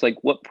issues? Like,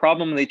 what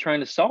problem are they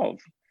trying to solve?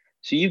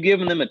 So you've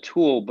given them a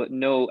tool, but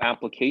no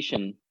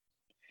application.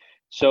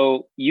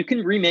 So you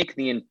can remake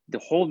the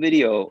whole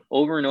video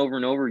over and over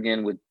and over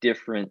again with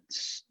different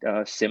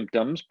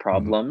symptoms,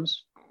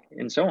 problems,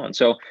 and so on.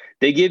 So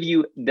they give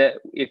you that.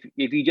 If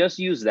you just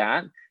use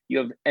that, you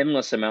have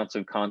endless amounts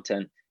of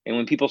content. And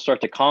when people start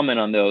to comment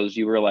on those,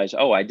 you realize,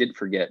 oh, I did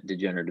forget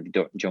degenerative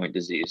joint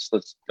disease.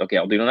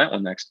 I'll do that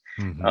one next.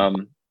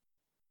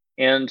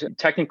 And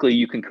technically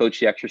you can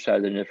coach the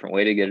exercise in a different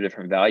way to get a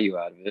different value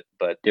out of it.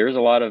 But there's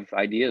a lot of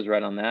ideas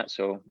right on that.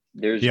 So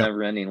there's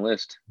never ending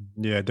list.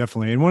 Yeah,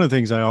 definitely. And one of the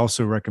things I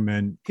also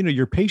recommend,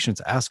 your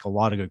patients ask a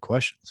lot of good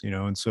questions,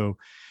 and so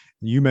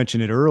you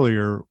mentioned it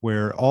earlier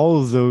where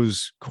all of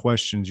those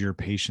questions your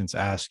patients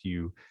ask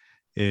you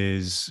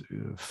is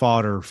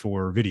fodder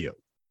for video.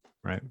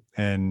 right?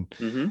 And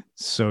Mm-hmm.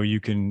 so you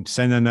can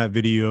send them that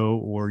video,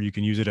 or you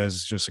can use it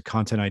as just a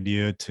content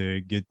idea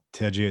to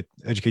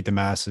educate the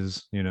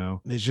masses.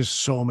 There's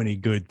just so many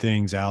good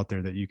things out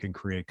there that you can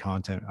create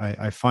content.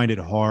 I find it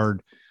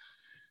hard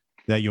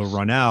that you'll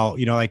run out.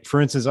 Like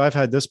for instance, I've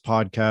had this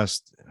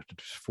podcast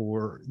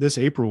for this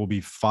April will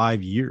be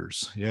 5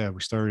 years. Yeah.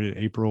 We started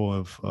April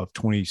of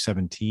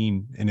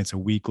 2017, and it's a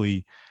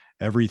weekly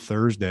every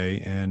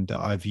Thursday. And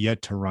I've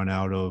yet to run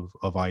out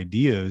of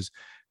ideas,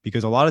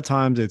 because a lot of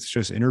times it's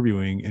just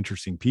interviewing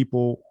interesting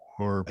people,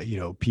 or,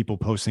 people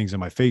post things in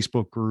my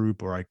Facebook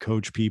group, or I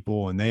coach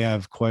people and they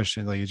have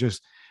questions. Like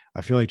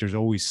I feel like there's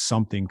always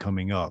something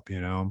coming up,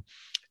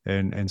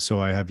 and so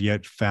I have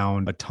yet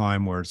found a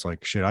time where it's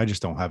like, shit, I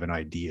just don't have an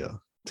idea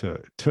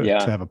to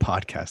have a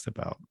podcast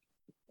about.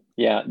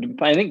 Yeah.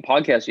 I think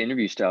podcast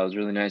interview style is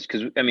really nice,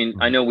 because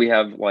I know we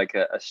have like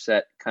a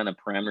set kind of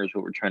parameters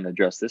what we're trying to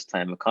address this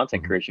time of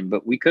content creation,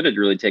 but we could have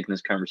really taken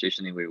this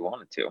conversation any way we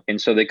wanted to.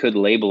 And so they could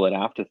label it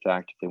after the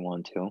fact if they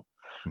want to.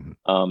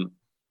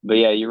 But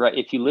yeah, you're right.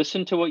 If you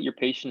listen to what your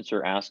patients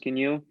are asking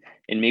you,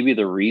 and maybe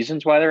the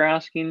reasons why they're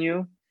asking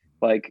you,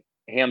 like,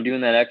 hey, I'm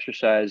doing that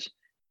exercise.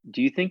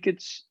 Do you think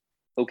it's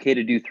okay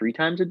to do 3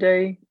 times a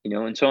day?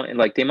 And so on. And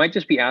like, they might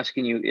just be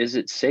asking you, is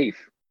it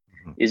safe?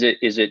 Is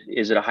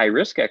it a high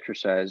risk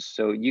exercise?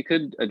 So you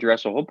could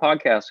address a whole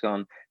podcast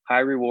on high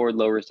reward,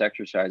 low risk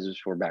exercises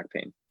for back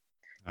pain.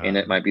 And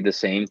it might be the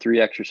same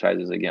 3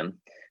 exercises again,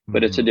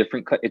 but it's a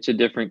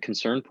different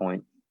concern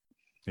point.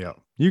 Yeah.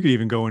 You could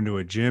even go into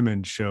a gym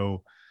and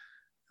show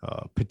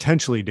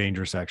potentially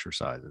dangerous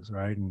exercises,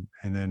 right? And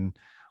then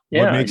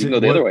what makes it go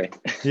the other way?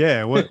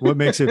 Yeah. What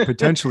makes it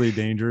potentially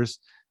dangerous?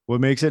 What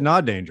makes it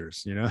not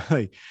dangerous?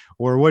 Like,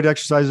 or what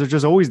exercises are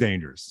just always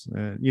dangerous?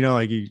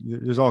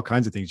 There's all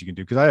kinds of things you can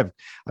do. Because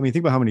think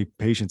about how many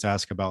patients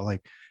ask about,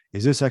 like,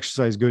 is this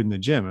exercise good in the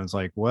gym? And it's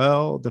like,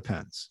 well,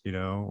 depends,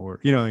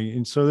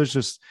 and so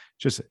there's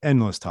just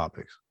endless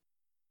topics.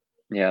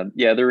 Yeah,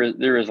 there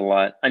is a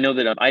lot. I know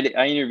that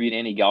I interviewed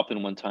Andy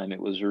Galpin one time. It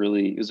was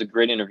a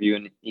great interview,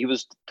 and he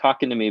was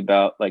talking to me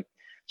about, like,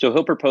 so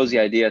he'll propose the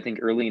idea, I think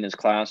early in his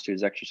class to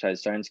his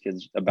exercise science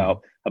kids,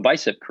 about a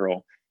bicep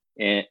curl,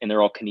 and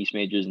they're all kines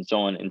majors and so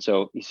on. And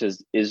so he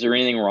says, is there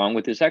anything wrong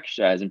with this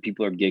exercise? And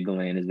people are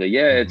giggling. Is that,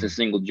 yeah, it's a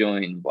single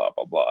joint, blah,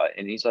 blah, blah.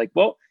 And he's like,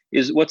 well,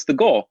 what's the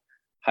goal?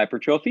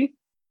 Hypertrophy?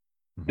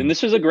 Then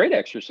this is a great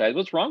exercise.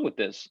 What's wrong with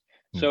this?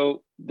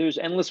 So there's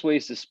endless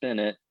ways to spin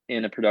it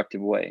in a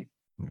productive way.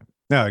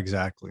 Yeah,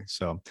 exactly.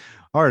 So,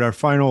 all right, our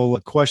final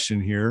question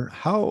here.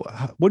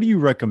 What do you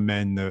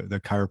recommend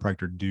the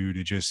chiropractor do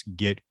to just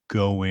get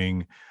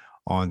going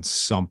on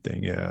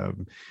something,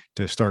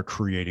 to start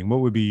creating?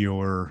 What would be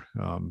your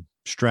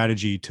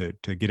strategy to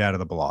get out of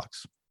the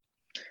blocks?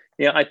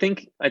 Yeah, I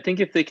think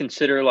if they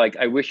consider, like,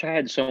 I wish I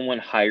had someone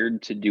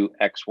hired to do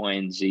X, Y,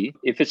 and Z.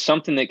 If it's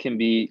something that can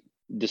be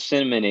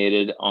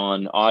disseminated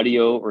on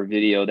audio or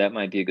video, that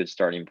might be a good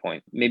starting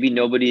point. Maybe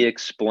nobody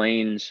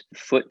explains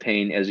foot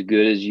pain as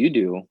good as you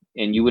do,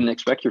 and you wouldn't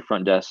expect your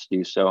front desk to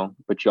do so,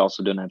 but you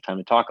also don't have time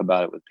to talk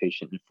about it with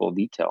patient in full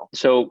detail.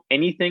 So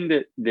anything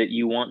that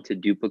you want to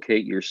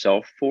duplicate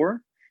yourself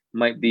for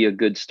might be a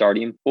good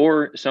starting,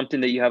 or something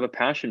that you have a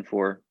passion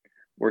for,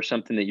 or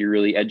something that you're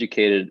really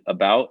educated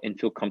about and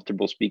feel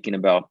comfortable speaking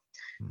about.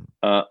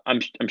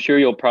 I'm sure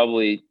you'll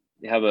probably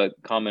have a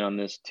comment on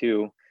this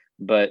too,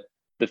 but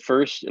the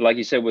first, like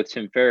you said with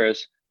Tim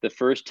Ferriss, the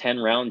first 10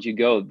 rounds you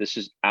go, this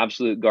is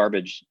absolute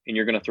garbage, and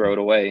you're going to throw it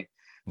away.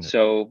 Yeah.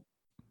 So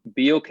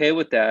be okay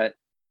with that,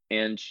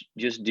 and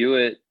just do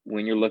it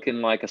when you're looking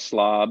like a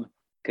slob,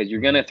 because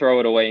you're going to throw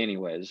it away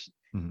anyways,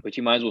 but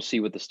you might as well see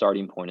what the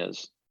starting point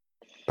is.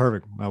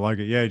 Perfect. I like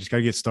it. Yeah, you just got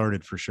to get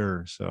started for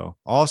sure. So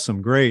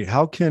awesome. Great.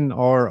 How can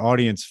our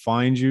audience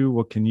find you?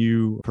 What can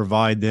you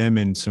provide them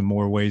in some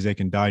more ways they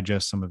can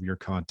digest some of your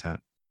content?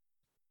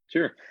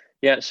 Sure.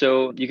 Yeah,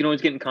 so you can always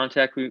get in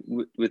contact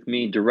with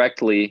me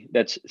directly.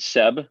 That's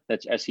Seb,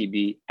 that's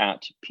SEB,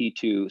 at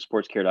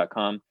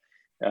p2sportscare.com.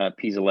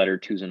 P is a letter,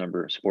 2 is a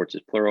number, sports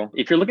is plural.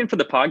 If you're looking for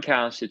the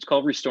podcast, it's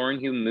called Restoring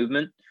Human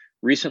Movement.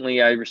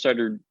 Recently, I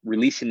started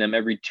releasing them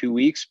every 2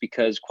 weeks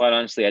because, quite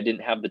honestly, I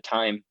didn't have the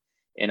time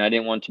and I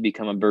didn't want to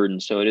become a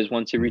burden. So it is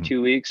once every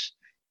 2 weeks.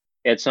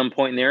 At some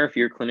point in there, if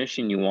you're a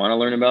clinician, you want to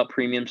learn about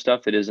premium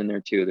stuff, it is in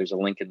there too. There's a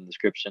link in the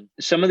description.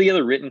 Some of the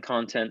other written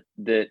content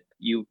that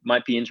you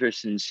might be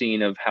interested in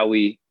seeing of how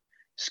we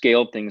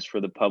scale things for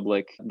the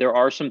public. There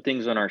are some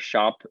things on our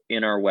shop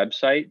in our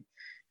website.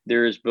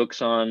 There's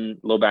books on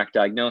low back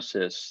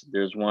diagnosis.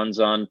 There's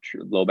ones on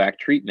low back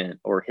treatment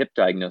or hip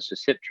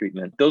diagnosis, hip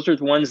treatment. Those are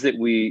the ones that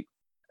we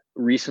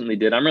recently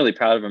did. I'm really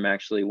proud of them,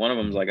 actually. One of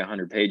them is like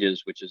 100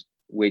 pages, which is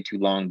way too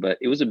long, but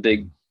it was a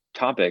big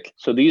topic.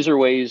 So these are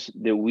ways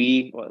that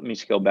let me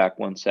scale back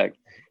one sec.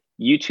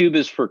 YouTube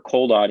is for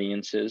cold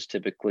audiences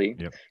typically.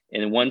 Yep.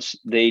 And once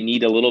they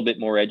need a little bit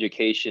more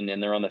education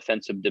and they're on the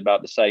fence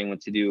about deciding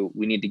what to do,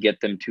 we need to get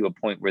them to a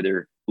point where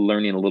they're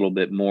learning a little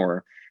bit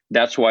more.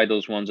 That's why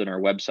those ones on our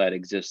website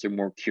exist. They're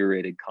more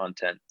curated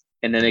content.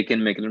 And then they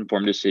can make an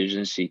informed decision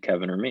and see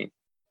Kevin or me.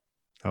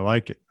 I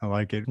like it.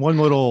 One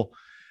little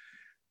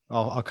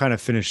I'll kind of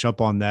finish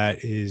up on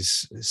that.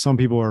 Is some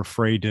people are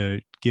afraid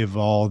to give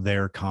all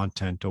their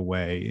content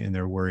away, and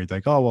they're worried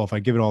like, oh, well, if I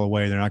give it all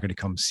away, they're not going to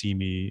come see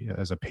me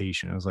as a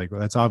patient. I was like, well,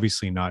 that's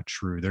obviously not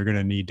true. They're going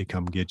to need to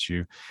come get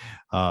you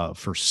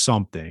for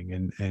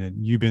something.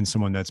 And you've been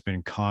someone that's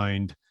been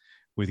kind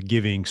with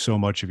giving so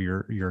much of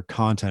your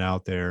content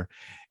out there,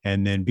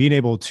 and then being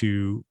able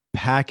to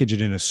package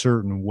it in a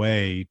certain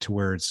way to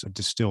where it's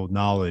distilled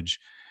knowledge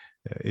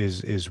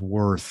is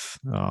worth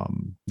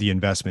the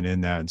investment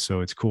in that. And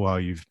so it's cool how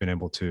you've been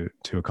able to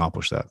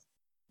accomplish that.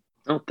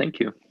 Oh, thank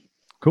you.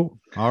 Cool.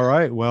 All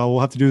right. Well, we'll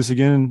have to do this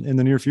again in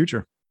the near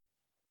future.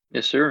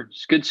 Yes, sir.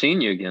 It's good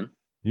seeing you again.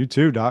 You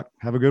too, Doc.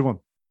 Have a good one.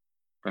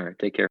 All right.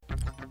 Take care.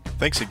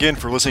 Thanks again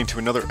for listening to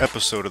another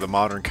episode of the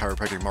Modern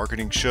Chiropractic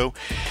Marketing Show.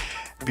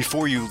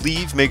 Before you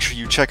leave, make sure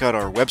you check out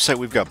our website.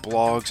 We've got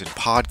blogs and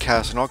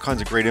podcasts and all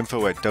kinds of great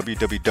info at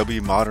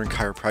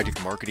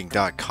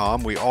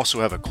www.modernchiropracticmarketing.com. We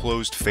also have a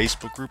closed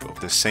Facebook group of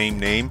the same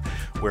name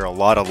where a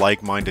lot of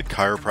like-minded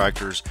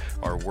chiropractors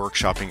are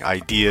workshopping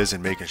ideas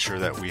and making sure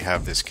that we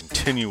have this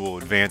continual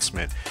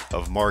advancement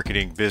of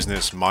marketing,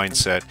 business,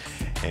 mindset,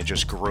 and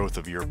just growth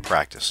of your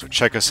practice. So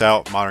check us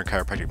out,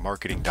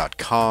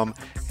 modernchiropracticmarketing.com,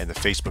 and the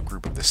Facebook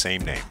group of the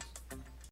same name.